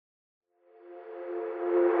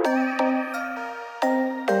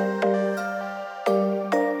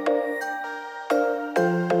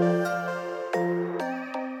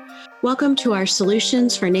Welcome to our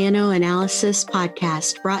Solutions for Nanoanalysis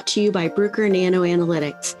podcast, brought to you by Bruker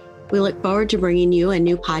Nanoanalytics. We look forward to bringing you a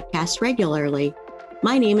new podcast regularly.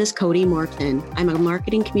 My name is Cody Morton. I'm a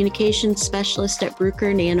marketing communications specialist at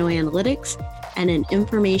Bruker Nanoanalytics and an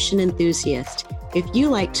information enthusiast. If you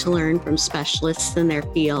like to learn from specialists in their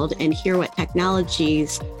field and hear what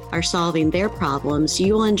technologies are solving their problems,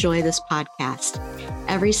 you will enjoy this podcast.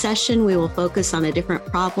 Every session, we will focus on a different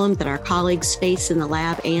problem that our colleagues face in the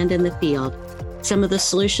lab and in the field. Some of the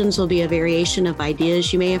solutions will be a variation of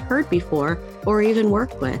ideas you may have heard before or even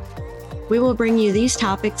worked with. We will bring you these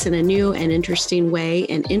topics in a new and interesting way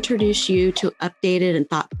and introduce you to updated and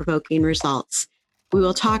thought-provoking results. We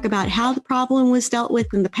will talk about how the problem was dealt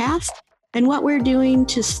with in the past and what we're doing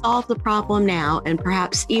to solve the problem now and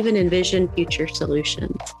perhaps even envision future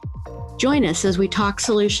solutions. Join us as we talk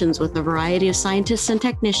solutions with a variety of scientists and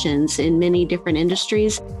technicians in many different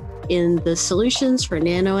industries in the Solutions for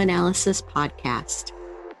Nanoanalysis podcast.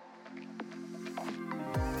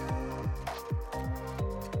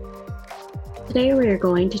 Today we are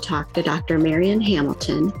going to talk to Dr. Marian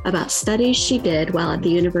Hamilton about studies she did while at the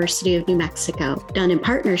University of New Mexico, done in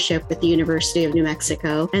partnership with the University of New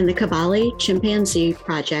Mexico and the Kibale Chimpanzee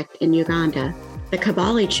Project in Uganda. The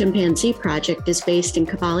Kibale Chimpanzee Project is based in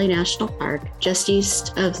Kibale National Park, just east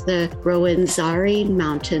of the Rwenzori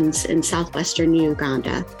Mountains in southwestern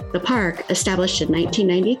Uganda. The park, established in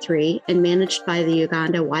 1993 and managed by the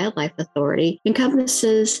Uganda Wildlife Authority,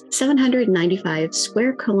 encompasses 795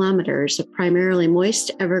 square kilometers of primarily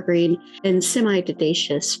moist evergreen and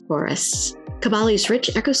semi-deciduous forests. Kibale's rich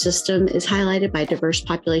ecosystem is highlighted by diverse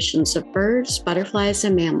populations of birds, butterflies,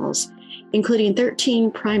 and mammals, including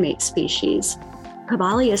 13 primate species.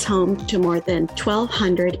 Kibale is home to more than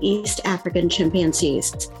 1,200 East African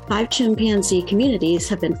chimpanzees. 5 chimpanzee communities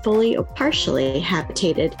have been fully or partially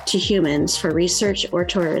habitated to humans for research or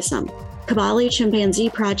tourism. Kibale Chimpanzee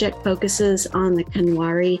Project focuses on the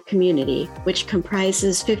Kanwari community, which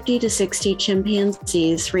comprises 50 to 60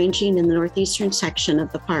 chimpanzees ranging in the northeastern section of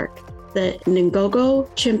the park. The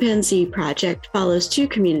Ngogo Chimpanzee Project follows 2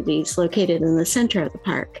 communities located in the center of the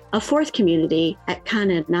park. A 4th community at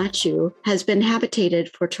Kananachu has been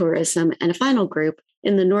habitated for tourism, and a final group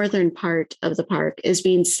in the northern part of the park is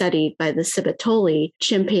being studied by the Sibitoli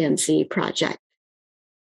Chimpanzee Project.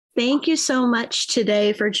 Thank you so much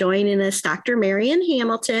today for joining us, Dr. Marian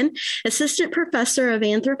Hamilton, Assistant Professor of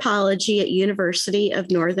Anthropology at University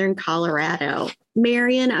of Northern Colorado.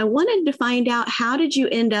 Marian, I wanted to find out, how did you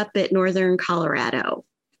end up at Northern Colorado?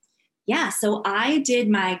 Yeah, so I did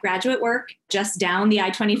my graduate work just down the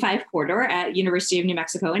I-25 corridor at University of New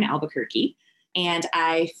Mexico in Albuquerque. And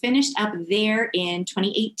I finished up there in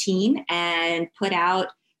 2018 and put out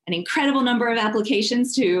an incredible number of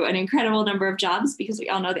applications to an incredible number of jobs, because we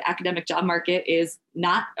all know the academic job market is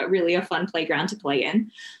not really a fun playground to play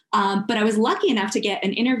in. But I was lucky enough to get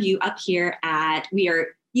an interview up here we are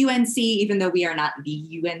UNC, even though we are not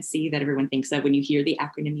the UNC that everyone thinks of when you hear the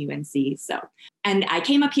acronym UNC. And I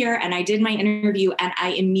came up here and I did my interview, and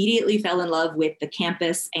I immediately fell in love with the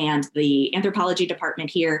campus and the anthropology department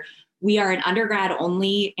here. We are an undergrad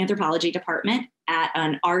only anthropology department at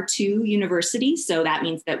an R2 university. So that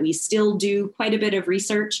means that we still do quite a bit of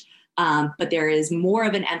research, but there is more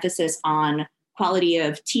of an emphasis on quality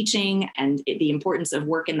of teaching and the importance of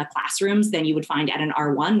work in the classrooms than you would find at an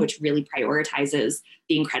R1, which really prioritizes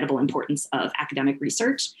the incredible importance of academic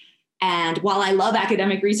research. And while I love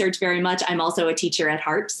academic research very much, I'm also a teacher at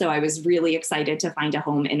heart. So I was really excited to find a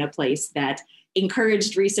home in a place that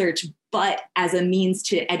encouraged research, but as a means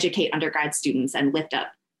to educate undergrad students and lift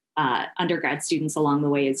up undergrad students along the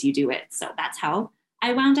way as you do it. So that's how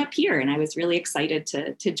I wound up here. And I was really excited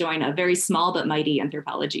to join a very small but mighty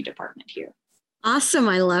anthropology department here. Awesome.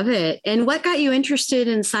 I love it. And what got you interested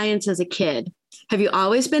in science as a kid? Have you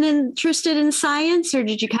always been interested in science, or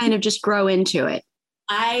did you kind of just grow into it?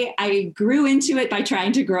 I grew into it by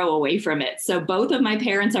trying to grow away from it. So both of my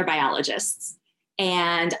parents are biologists.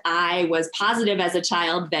 And I was positive as a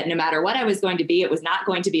child that no matter what I was going to be, it was not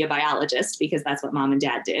going to be a biologist, because that's what mom and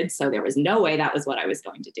dad did. So there was no way that was what I was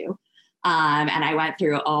going to do. And I went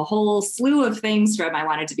through a whole slew of things from I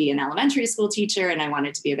wanted to be an elementary school teacher, and I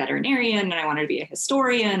wanted to be a veterinarian, and I wanted to be a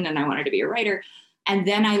historian, and I wanted to be a writer. And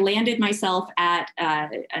then I landed myself at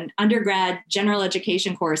an undergrad general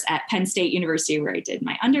education course at Penn State University, where I did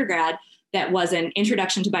my undergrad. That was an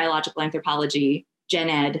Introduction to Biological Anthropology, Gen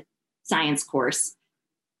Ed science course.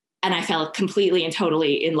 And I fell completely and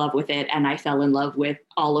totally in love with it. And I fell in love with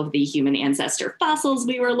all of the human ancestor fossils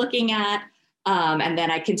we were looking at. And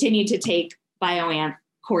then I continued to take bioanth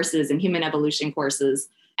courses and human evolution courses.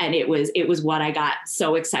 And it was what I got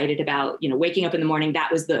so excited about, waking up in the morning.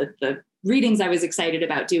 That was the readings I was excited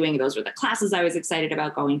about doing. Those were the classes I was excited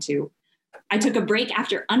about going to. I took a break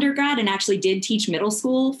after undergrad and actually did teach middle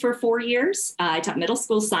school for 4 years. I taught middle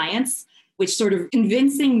school science, which sort of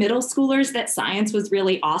convincing middle schoolers that science was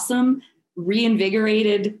really awesome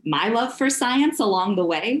reinvigorated my love for science along the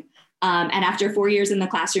way. And after 4 years in the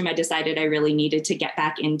classroom, I decided I really needed to get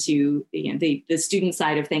back into the student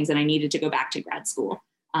side of things, and I needed to go back to grad school.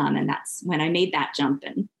 And that's when I made that jump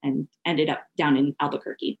and ended up down in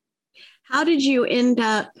Albuquerque. How did you end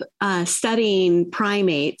up studying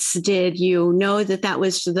primates? Did you know that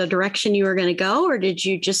was the direction you were going to go, or did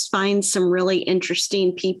you just find some really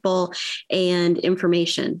interesting people and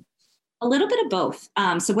information? A little bit of both.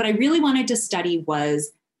 So what I really wanted to study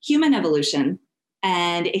was human evolution,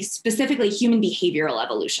 and specifically human behavioral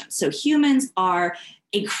evolution. So humans are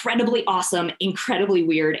incredibly awesome, incredibly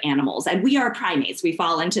weird animals. And we are primates. We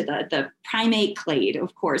fall into the primate clade,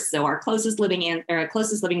 of course. So our closest living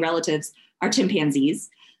relatives are chimpanzees.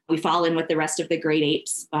 We fall in with the rest of the great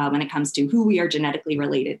apes when it comes to who we are genetically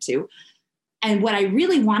related to. And what I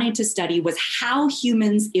really wanted to study was how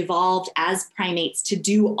humans evolved as primates to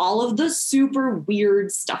do all of the super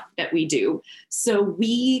weird stuff that we do. So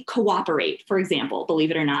we cooperate, for example,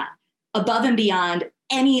 believe it or not, above and beyond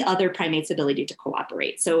any other primate's ability to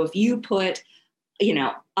cooperate. So if you put,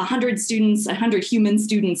 100 human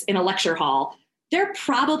students in a lecture hall, they're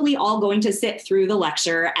probably all going to sit through the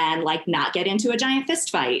lecture and not get into a giant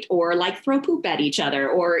fist fight or throw poop at each other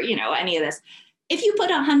or, any of this. If you put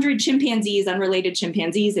 100 unrelated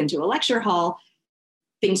chimpanzees into a lecture hall,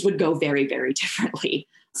 things would go very, very differently.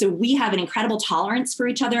 So we have an incredible tolerance for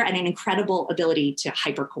each other and an incredible ability to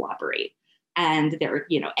hyper cooperate. And there are,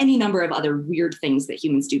 any number of other weird things that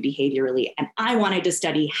humans do behaviorally. And I wanted to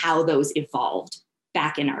study how those evolved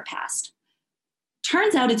back in our past.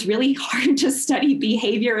 Turns out it's really hard to study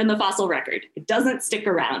behavior in the fossil record. It doesn't stick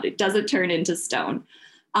around. It doesn't turn into stone.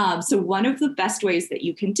 So one of the best ways that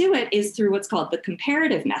you can do it is through what's called the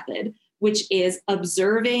comparative method, which is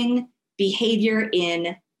observing behavior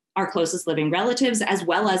in our closest living relatives as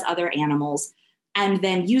well as other animals, and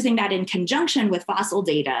then using that in conjunction with fossil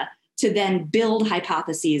data to then build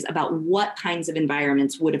hypotheses about what kinds of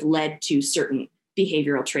environments would have led to certain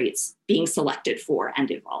behavioral traits being selected for and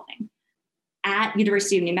evolving. At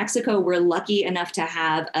University of New Mexico, we're lucky enough to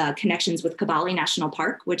have connections with Kibale National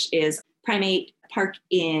Park, which is primate park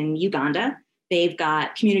in Uganda. They've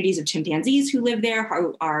got communities of chimpanzees who live there,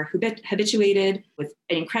 who are habituated with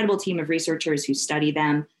an incredible team of researchers who study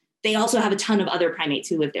them. They also have a ton of other primates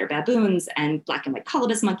who live there, baboons and black and white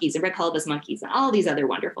colobus monkeys and red colobus monkeys and all these other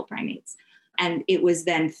wonderful primates. And it was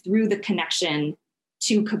then through the connection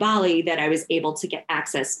to Kibale that I was able to get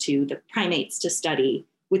access to the primates to study,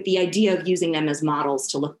 with the idea of using them as models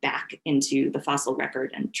to look back into the fossil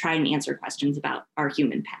record and try and answer questions about our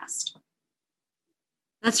human past.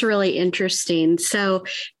 That's really interesting. So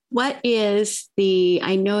what is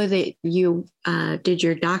I know that you did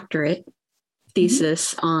your doctorate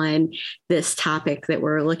thesis on this topic that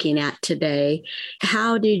we're looking at today.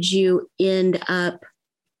 How did you end up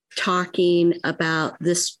talking about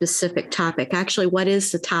this specific topic? Actually, what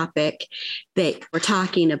is the topic that we're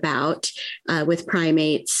talking about with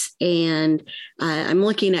primates? And I'm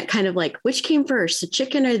looking at kind of which came first, the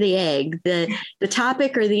chicken or the egg, the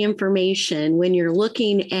topic or the information? When you're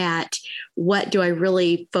looking at what do I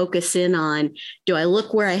really focus in on? Do I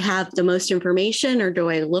look where I have the most information, or do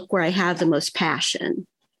I look where I have the most passion?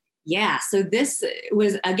 Yeah, so this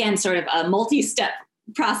was, again, sort of a multi-step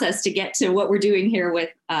process to get to what we're doing here with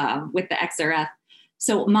the XRF.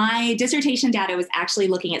 So my dissertation data was actually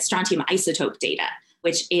looking at strontium isotope data,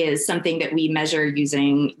 which is something that we measure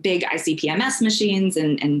using big ICP-MS machines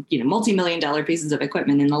and multi-million-dollar pieces of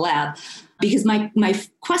equipment in the lab. Because my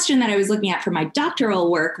question that I was looking at for my doctoral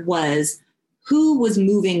work was, who was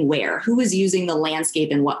moving where? Who was using the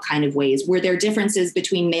landscape in what kind of ways? Were there differences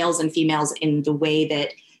between males and females in the way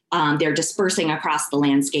that they're dispersing across the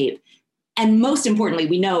landscape? And most importantly,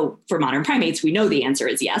 we know for modern primates, we know the answer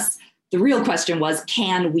is yes. The real question was,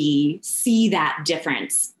 can we see that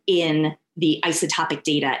difference in the isotopic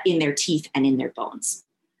data in their teeth and in their bones?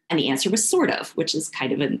 And the answer was sort of, which is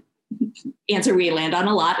kind of an answer we land on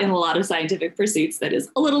a lot in a lot of scientific pursuits. That is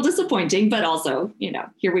a little disappointing, but also,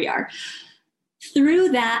 here we are. Through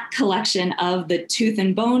that collection of the tooth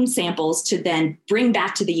and bone samples to then bring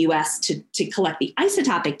back to the US to collect the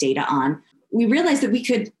isotopic data on, we realized that we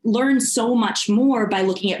could learn so much more by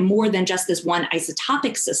looking at more than just this one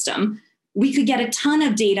isotopic system. We could get a ton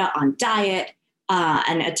of data on diet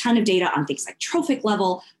and a ton of data on things like trophic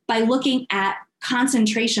level by looking at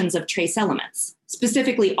concentrations of trace elements.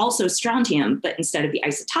 specifically also strontium, but instead of the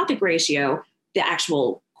isotopic ratio, the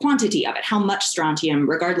actual quantity of it, how much strontium,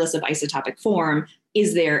 regardless of isotopic form,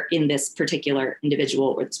 is there in this particular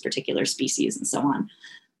individual or this particular species and so on.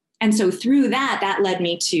 And so through that led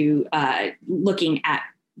me to looking at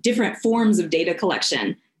different forms of data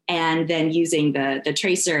collection and then using the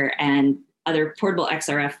tracer and other portable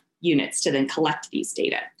XRF units to then collect these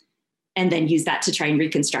data and then use that to try and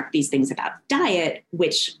reconstruct these things about diet,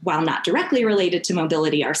 which, while not directly related to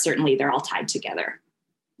mobility, they're all tied together.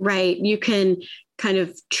 Right. You can kind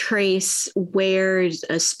of trace where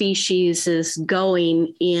a species is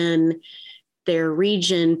going in their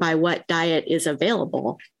region by what diet is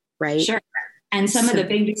available, right? Sure. And some of the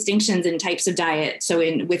big distinctions in types of diet. So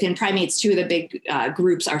within primates, two of the big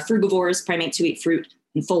groups are frugivores, primates who eat fruit,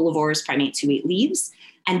 and folivores, primates who eat leaves.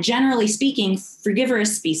 And generally speaking,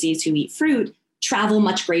 frugivorous species who eat fruit travel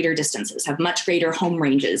much greater distances, have much greater home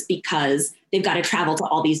ranges because they've got to travel to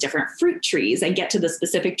all these different fruit trees and get to the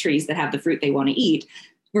specific trees that have the fruit they want to eat,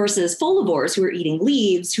 versus folivores who are eating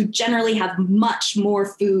leaves, who generally have much more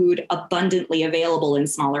food abundantly available in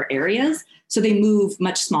smaller areas. So they move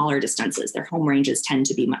much smaller distances. Their home ranges tend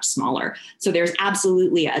to be much smaller. So there's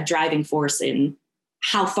absolutely a driving force in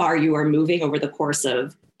how far you are moving over the course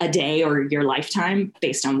of a day or your lifetime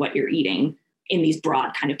based on what you're eating in these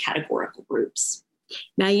broad kind of categorical groups.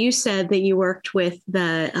 Now, you said that you worked with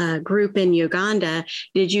the group in Uganda.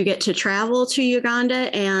 Did you get to travel to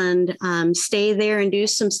Uganda and stay there and do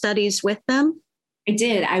some studies with them? I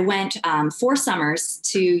did. I went 4 summers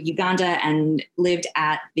to Uganda and lived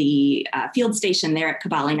at the field station there at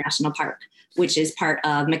Kibale National Park, which is part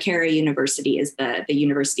of Makerere University, is the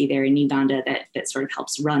university there in Uganda that sort of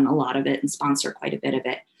helps run a lot of it and sponsor quite a bit of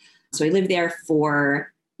it. So I lived there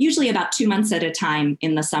for usually about 2 months at a time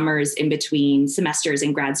in the summers in between semesters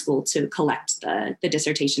in grad school to collect the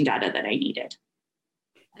dissertation data that I needed.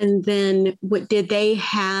 And then did they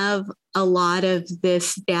have a lot of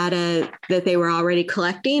this data that they were already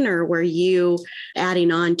collecting, or were you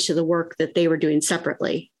adding on to the work that they were doing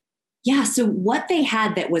separately? Yeah, so what they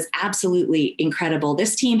had that was absolutely incredible,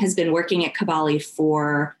 this team has been working at Kibale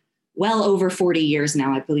for well over 40 years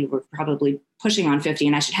now. I believe we're probably pushing on 50,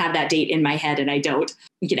 and I should have that date in my head, and I don't.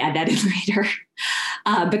 We can add that in later.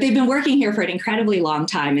 But they've been working here for an incredibly long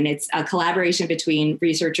time, and it's a collaboration between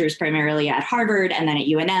researchers primarily at Harvard and then at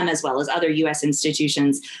UNM, as well as other US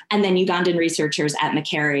institutions, and then Ugandan researchers at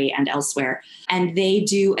Makerere and elsewhere. And they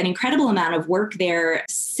do an incredible amount of work there,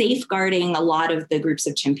 safeguarding a lot of the groups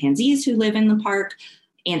of chimpanzees who live in the park,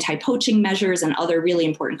 anti-poaching measures, and other really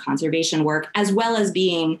important conservation work, as well as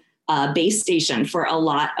being a base station for a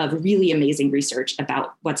lot of really amazing research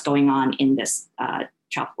about what's going on in this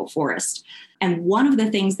tropical forest. And one of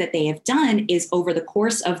the things that they have done is, over the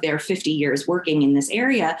course of their 50 years working in this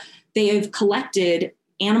area, they have collected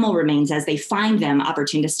animal remains as they find them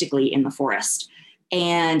opportunistically in the forest.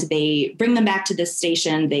 And they bring them back to this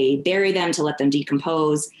station, they bury them to let them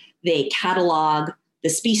decompose, they catalog the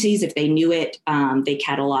species if they knew it, they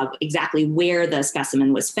catalog exactly where the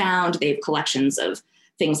specimen was found, they have collections of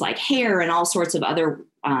things like hair and all sorts of other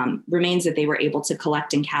remains that they were able to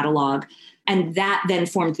collect and catalog. And that then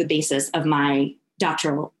formed the basis of my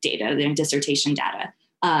doctoral data, the dissertation data.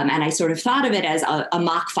 And I sort of thought of it as a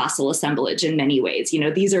mock fossil assemblage in many ways. You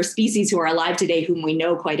know, these are species who are alive today whom we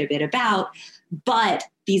know quite a bit about, but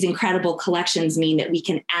these incredible collections mean that we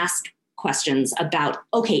can ask questions about,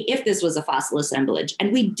 okay, if this was a fossil assemblage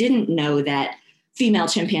and we didn't know that female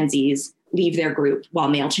chimpanzees leave their group while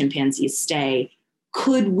male chimpanzees stay,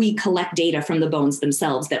 could we collect data from the bones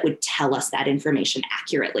themselves that would tell us that information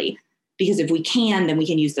accurately? Because if we can, then we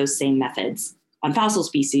can use those same methods on fossil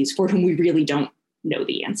species for whom we really don't know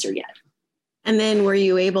the answer yet. And then were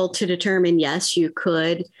you able to determine, yes, you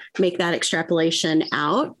could make that extrapolation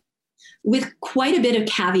out? With quite a bit of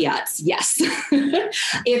caveats, yes.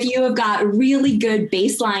 If you have got really good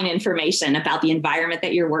baseline information about the environment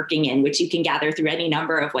that you're working in, which you can gather through any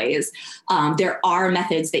number of ways, there are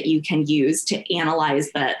methods that you can use to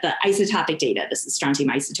analyze the isotopic data, this is strontium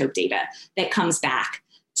isotope data, that comes back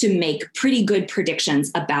to make pretty good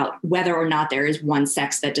predictions about whether or not there is one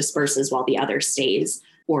sex that disperses while the other stays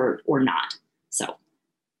or not. So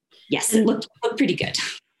yes, it looked pretty good.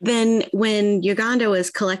 Then when Uganda was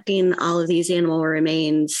collecting all of these animal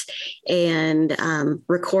remains and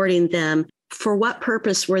recording them, for what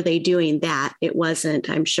purpose were they doing that? It wasn't,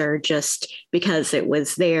 I'm sure, just because it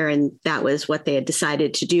was there and that was what they had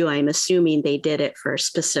decided to do. I'm assuming they did it for a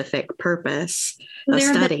specific purpose of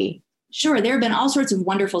study. Sure. There have been all sorts of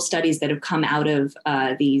wonderful studies that have come out of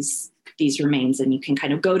these remains, and you can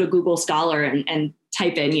kind of go to Google Scholar and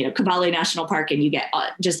type in, Kibale National Park, and you get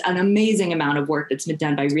just an amazing amount of work that's been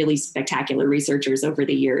done by really spectacular researchers over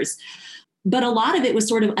the years. But a lot of it was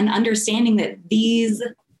sort of an understanding that these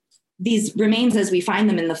remains as we find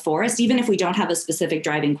them in the forest, even if we don't have a specific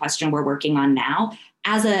driving question we're working on now,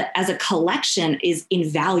 as a collection is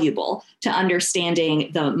invaluable to understanding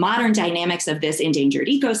the modern dynamics of this endangered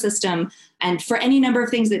ecosystem, and for any number of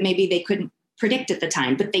things that maybe they couldn't predict at the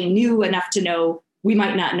time, but they knew enough to know we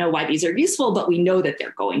might not know why these are useful, but we know that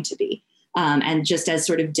they're going to be. And just as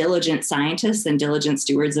sort of diligent scientists and diligent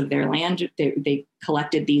stewards of their land, they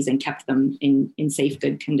collected these and kept them in safe,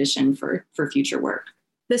 good condition for future work.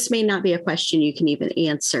 This may not be a question you can even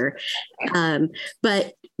answer,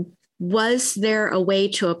 but was there a way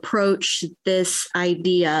to approach this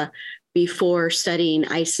idea before studying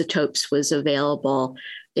isotopes was available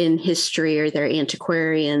in history? Are there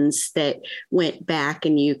antiquarians that went back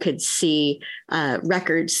and you could see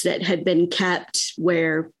records that had been kept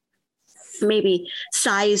where maybe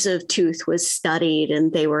size of tooth was studied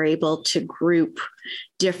and they were able to group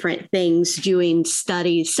different things, doing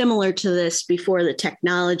studies similar to this before the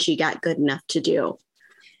technology got good enough to do?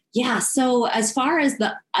 Yeah. So as far as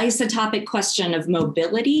the isotopic question of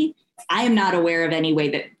mobility, I am not aware of any way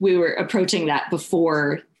that we were approaching that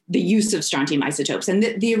before the use of strontium isotopes. And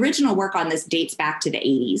the original work on this dates back to the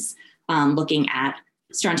 80s, looking at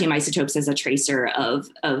strontium isotopes as a tracer of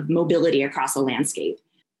mobility across a landscape.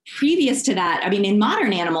 Previous to that, I mean, in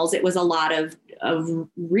modern animals, it was a lot of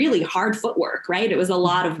really hard footwork, right? It was a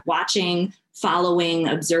lot of watching, following,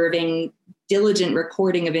 observing, diligent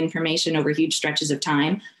recording of information over huge stretches of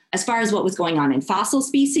time. As far as what was going on in fossil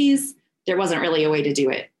species, there wasn't really a way to do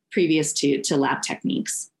it previous to lab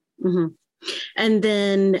techniques. Mm-hmm. And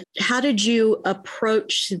then how did you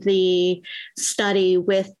approach the study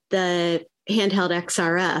with the handheld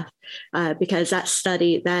XRF? Because that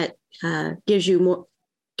study that gives you more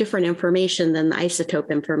different information than the isotope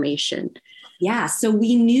information. Yeah, so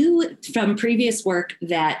we knew from previous work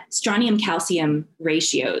that strontium-calcium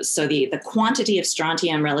ratios, so the quantity of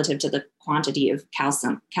strontium relative to the quantity of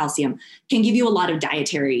calcium can give you a lot of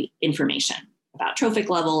dietary information about trophic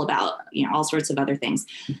level, about all sorts of other things.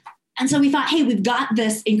 And so we thought, hey, we've got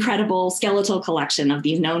this incredible skeletal collection of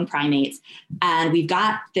these known primates, and we've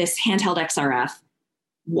got this handheld XRF.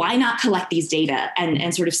 Why not collect these data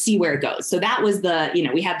and sort of see where it goes? So that was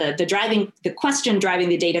we had the question driving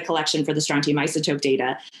the data collection for the strontium isotope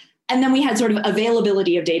data. And then we had sort of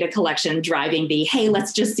availability of data collection driving the, hey,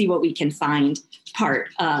 let's just see what we can find part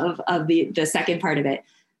of the second part of it.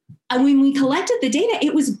 And when we collected the data,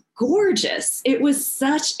 it was gorgeous. It was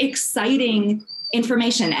such exciting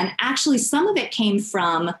information. And actually some of it came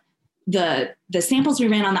from the samples we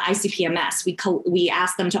ran on the ICP-MS. We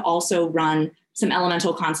asked them to also run some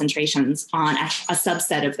elemental concentrations on a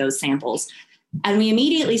subset of those samples. And we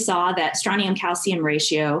immediately saw that strontium-calcium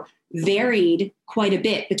ratio varied quite a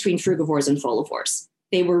bit between frugivores and folivores.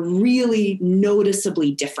 They were really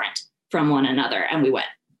noticeably different from one another. And we went,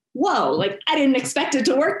 whoa, I didn't expect it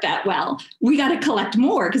to work that well. We got to collect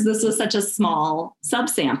more because this was such a small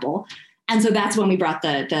subsample. And so that's when we brought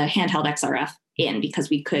the handheld XRF in, because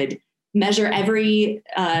we could measure every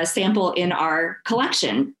sample in our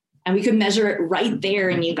collection. And we could measure it right there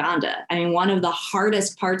in Uganda. I mean, one of the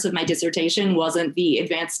hardest parts of my dissertation wasn't the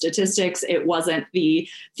advanced statistics. It wasn't the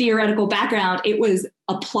theoretical background. It was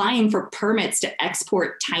applying for permits to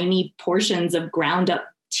export tiny portions of ground up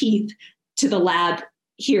teeth to the lab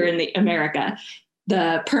here in America.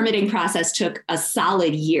 The permitting process took a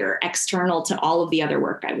solid year, external to all of the other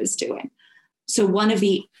work I was doing. So one of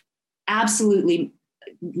the absolutely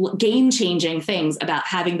game-changing things about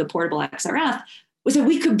having the portable XRF was that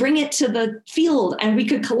we could bring it to the field and we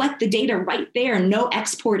could collect the data right there, no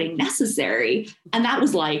exporting necessary. And that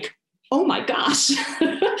was like, oh my gosh,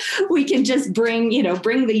 we can just bring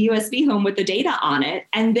the USB home with the data on it.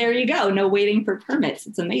 And there you go, no waiting for permits.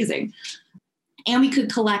 It's amazing. And we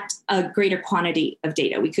could collect a greater quantity of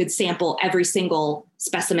data. We could sample every single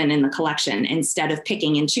specimen in the collection instead of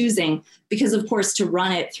picking and choosing, because of course, to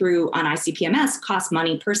run it through on ICP-MS costs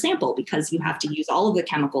money per sample, because you have to use all of the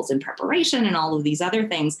chemicals in preparation and all of these other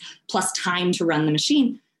things, plus time to run the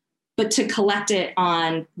machine. But to collect it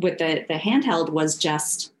with the handheld was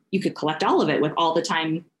just, you could collect all of it with all the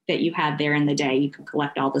time that you had there in the day. You could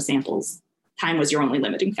collect all the samples. Time was your only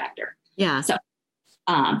limiting factor. Yeah. So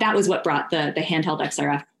that was what brought the handheld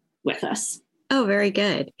XRF with us. Oh, very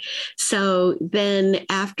good. So then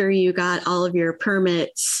after you got all of your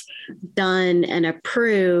permits done and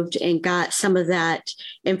approved and got some of that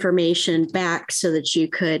information back so that you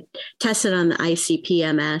could test it on the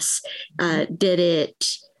ICP-MS, did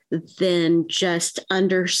it than just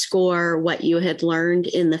underscore what you had learned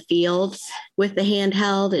in the field with the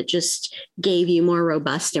handheld? It just gave you more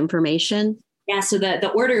robust information? Yeah, so the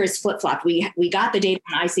order is flip-flopped. We got the data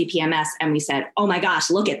on ICP-MS and we said, oh my gosh,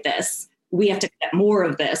 look at this. We have to get more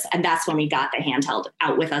of this. And that's when we got the handheld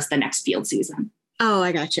out with us the next field season. Oh,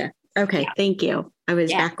 I gotcha. Okay, yeah. Thank you. I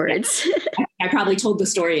was backwards. Yeah. I probably told the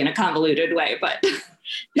story in a convoluted way, but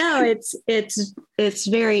no, it's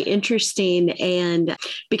very interesting. And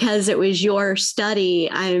because it was your study,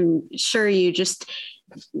 I'm sure you just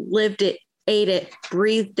lived it, ate it,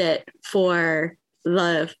 breathed it for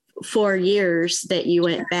the 4 years that you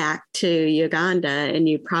went back to Uganda, and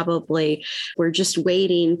you probably were just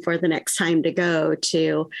waiting for the next time to go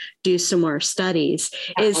to do some more studies.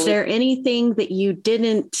 Absolutely. Is there anything that you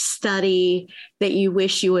didn't study that you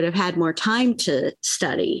wish you would have had more time to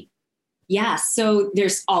study? Yeah, so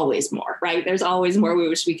there's always more, right? There's always more we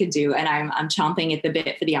wish we could do. And I'm chomping at the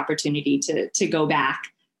bit for the opportunity to go back.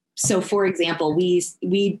 So for example,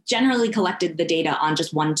 we generally collected the data on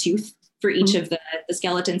just one tooth for each of the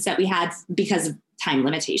skeletons that we had because of time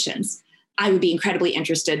limitations. I would be incredibly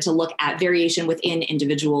interested to look at variation within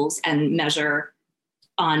individuals and measure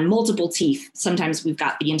on multiple teeth. Sometimes we've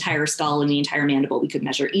got the entire skull and the entire mandible. We could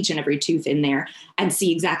measure each and every tooth in there and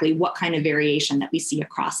see exactly what kind of variation that we see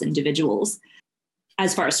across individuals.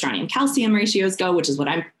 As far as strontium calcium ratios go, which is what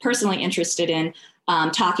I'm personally interested in,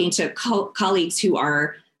 talking to colleagues who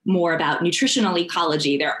are more about nutritional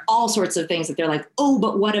ecology. There are all sorts of things that they're like, oh,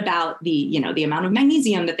 but what about the amount of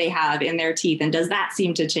magnesium that they have in their teeth? And does that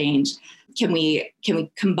seem to change? Can we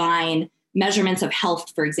combine measurements of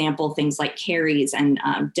health, for example, things like caries and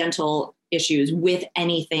dental issues with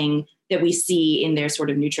anything that we see in their sort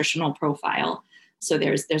of nutritional profile? So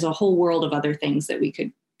there's a whole world of other things that we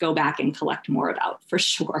could go back and collect more about for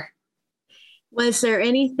sure. Was there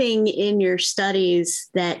anything in your studies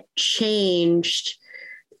that changed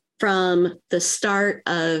from the start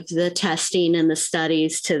of the testing and the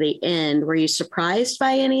studies to the end? Were you surprised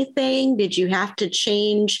by anything? Did you have to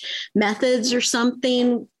change methods or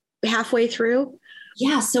something halfway through?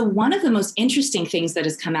 Yeah, so one of the most interesting things that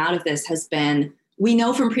has come out of this has been, we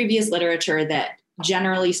know from previous literature that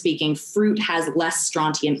generally speaking, fruit has less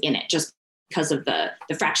strontium in it, just because of the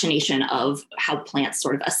fractionation of how plants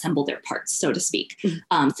sort of assemble their parts, so to speak.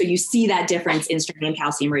 So you see that difference in strontium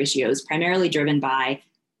calcium ratios, primarily driven by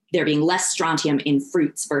there being less strontium in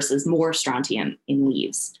fruits versus more strontium in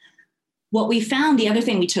leaves. What we found, the other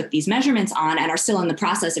thing we took these measurements on and are still in the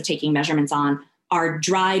process of taking measurements on, are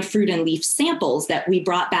dried fruit and leaf samples that we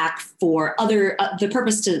brought back for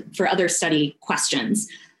for other study questions.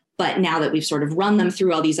 But now that we've sort of run them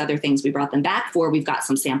through all these other things we brought them back for, we've got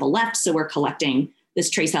some sample left. So we're collecting this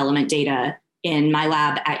trace element data in my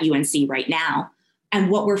lab at UNC right now. And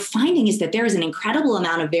what we're finding is that there is an incredible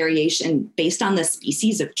amount of variation based on the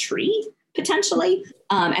species of tree, potentially.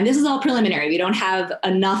 And this is all preliminary. We don't have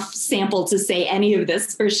enough sample to say any of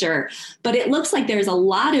this for sure. But it looks like there's a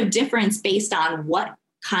lot of difference based on what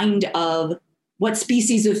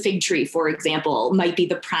species of fig tree, for example, might be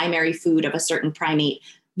the primary food of a certain primate.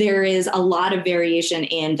 There is a lot of variation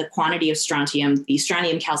in the quantity of strontium, the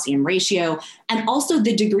strontium calcium ratio, and also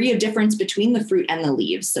the degree of difference between the fruit and the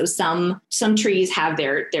leaves. So some trees have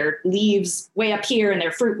their leaves way up here and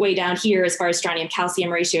their fruit way down here as far as strontium calcium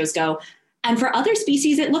ratios go. And for other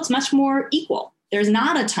species, it looks much more equal. There's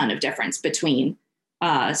not a ton of difference between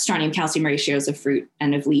strontium calcium ratios of fruit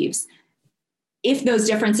and of leaves. If those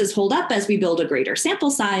differences hold up as we build a greater sample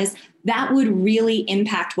size, that would really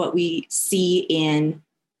impact what we see in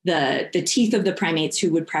the teeth of the primates who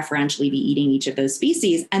would preferentially be eating each of those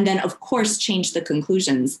species. And then, of course, change the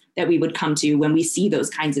conclusions that we would come to when we see those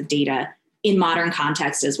kinds of data in modern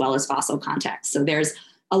context as well as fossil context. So there's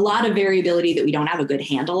a lot of variability that we don't have a good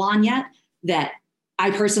handle on yet that I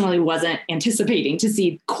personally wasn't anticipating to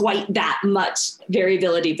see quite that much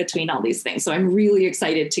variability between all these things. So I'm really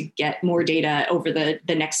excited to get more data over the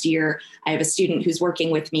next year. I have a student who's working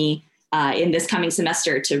with me in this coming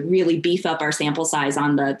semester to really beef up our sample size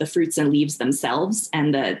on the fruits and leaves themselves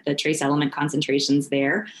and the trace element concentrations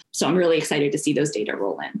there. So I'm really excited to see those data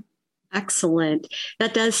roll in. Excellent.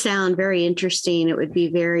 That does sound very interesting. It would be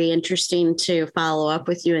very interesting to follow up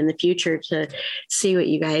with you in the future to see what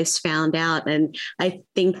you guys found out. And I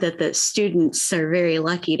think that the students are very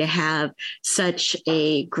lucky to have such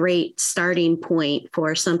a great starting point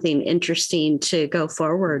for something interesting to go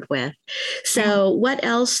forward with. So what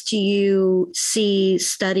else do you see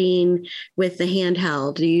studying with the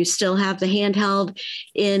handheld? Do you still have the handheld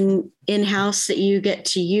in-house that you get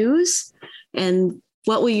to use? And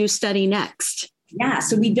what will you study next? Yeah,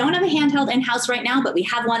 so we don't have a handheld in-house right now, but we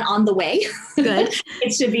have one on the way. Good.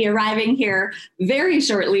 It should be arriving here very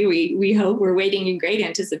shortly. We hope. We're waiting in great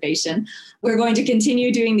anticipation. We're going to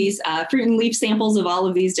continue doing these fruit and leaf samples of all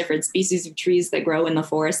of these different species of trees that grow in the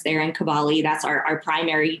forest there in Kibale. That's our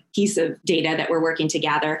primary piece of data that we're working to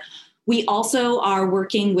gather. We also are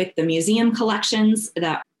working with the museum collections,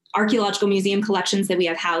 the archaeological museum collections that we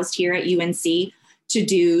have housed here at UNC, to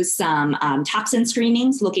do some toxin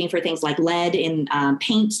screenings, looking for things like lead in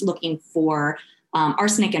paint, looking for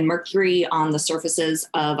arsenic and mercury on the surfaces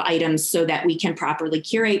of items so that we can properly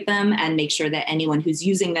curate them and make sure that anyone who's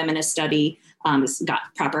using them in a study has got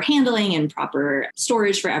proper handling and proper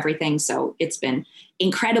storage for everything. So it's been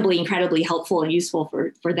incredibly, incredibly helpful and useful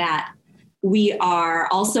for that. We are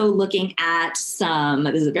also looking at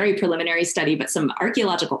this is a very preliminary study, but some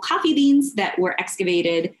archaeological coffee beans that were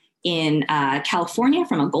excavated in California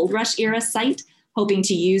from a gold rush era site, hoping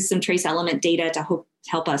to use some trace element data to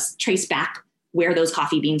help us trace back where those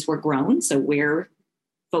coffee beans were grown. So where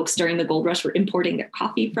folks during the gold rush were importing their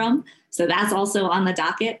coffee from. So that's also on the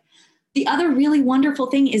docket. The other really wonderful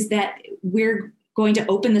thing is that we're going to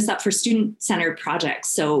open this up for student-centered projects.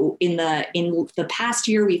 So in the past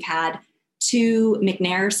year, we've had 2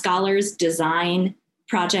 McNair scholars design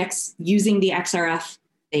projects using the XRF.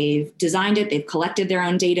 They've designed it, they've collected their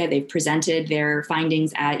own data, they've presented their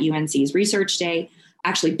findings at UNC's Research Day.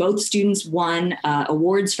 Actually, both students won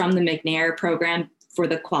awards from the McNair program for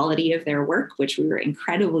the quality of their work, which we were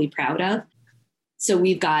incredibly proud of. So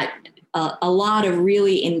we've got a lot of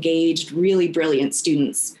really engaged, really brilliant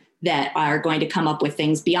students that are going to come up with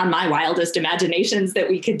things beyond my wildest imaginations that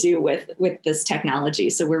we could do with this technology.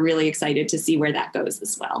 So we're really excited to see where that goes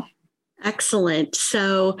as well. Excellent.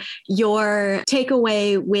 So your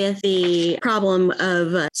takeaway with the problem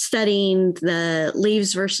of studying the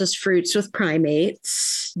leaves versus fruits with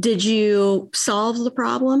primates, did you solve the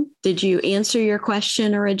problem? Did you answer your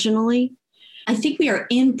question originally? I think we are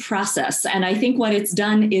in process. And I think what it's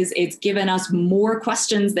done is it's given us more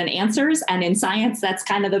questions than answers. And in science, that's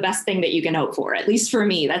kind of the best thing that you can hope for. At least for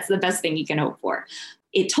me, that's the best thing you can hope for.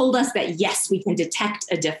 It told us that, yes, we can detect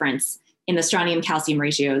a difference in the strontium calcium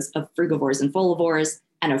ratios of frugivores and folivores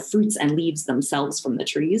and of fruits and leaves themselves from the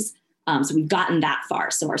trees. So we've gotten that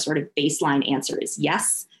far. So our sort of baseline answer is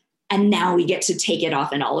yes. And now we get to take it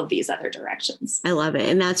off in all of these other directions. I love it.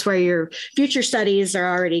 And that's where your future studies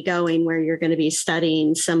are already going, where you're going to be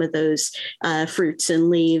studying some of those fruits and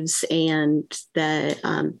leaves and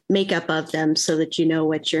the makeup of them so that you know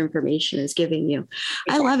what your information is giving you.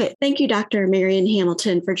 Exactly. I love it. Thank you, Dr. Marion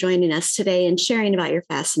Hamilton, for joining us today and sharing about your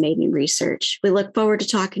fascinating research. We look forward to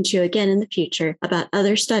talking to you again in the future about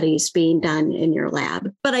other studies being done in your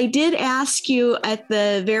lab. But I did ask you at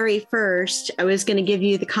the very first, I was going to give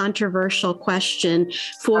you the controversial question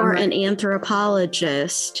for an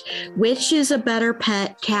anthropologist. Which is a better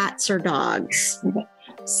pet, cats or dogs?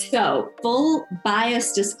 So, full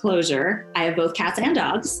bias disclosure, I have both cats and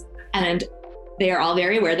dogs, and they are all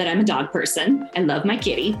very aware that I'm a dog person. I love my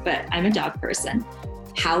kitty, but I'm a dog person.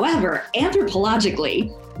 However,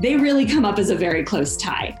 anthropologically, they really come up as a very close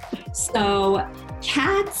tie. So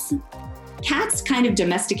cats kind of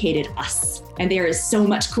domesticated us. And there is so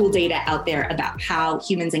much cool data out there about how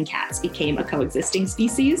humans and cats became a coexisting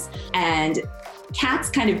species. And cats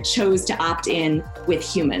kind of chose to opt in with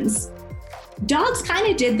humans. Dogs kind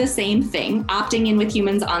of did the same thing, opting in with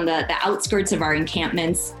humans on the outskirts of our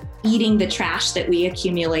encampments, eating the trash that we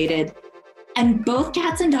accumulated. And both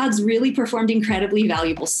cats and dogs really performed incredibly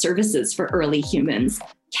valuable services for early humans.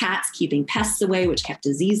 Cats keeping pests away, which kept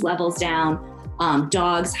disease levels down.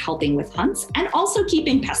 Dogs helping with hunts and also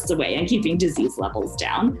keeping pests away and keeping disease levels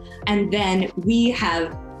down. And then we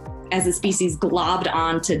have, as a species, globbed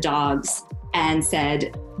onto dogs and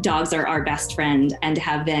said, dogs are our best friend, and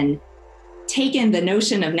have then taken the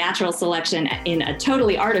notion of natural selection in a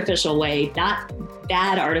totally artificial way, not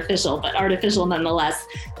bad artificial, but artificial nonetheless,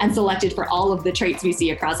 and selected for all of the traits we see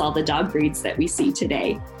across all the dog breeds that we see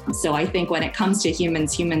today. So I think when it comes to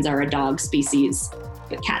humans, humans are a dog species,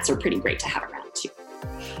 but cats are pretty great to have around too.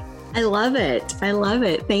 I love it. I love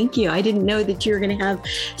it. Thank you. I didn't know that you were going to have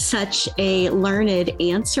such a learned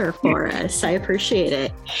answer for us. I appreciate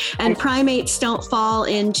it. And primates don't fall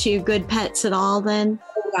into good pets at all then?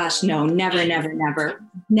 Oh gosh, no, never, never, never.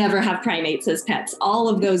 Never have primates as pets. All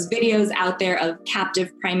of those videos out there of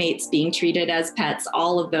captive primates being treated as pets,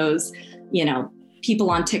 all of those, people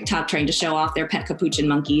on TikTok trying to show off their pet capuchin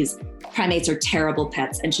monkeys. Primates are terrible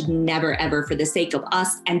pets and should never, ever, for the sake of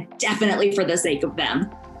us, and definitely for the sake of them,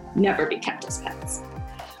 never be kept as pets.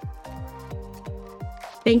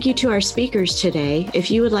 Thank you to our speakers today.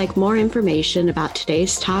 If you would like more information about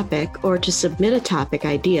today's topic or to submit a topic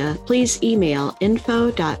idea, please email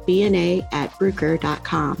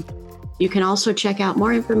info.bna@bruker.com. You can also check out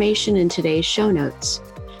more information in today's show notes.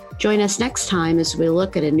 Join us next time as we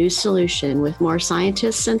look at a new solution with more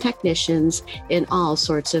scientists and technicians in all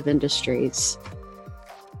sorts of industries.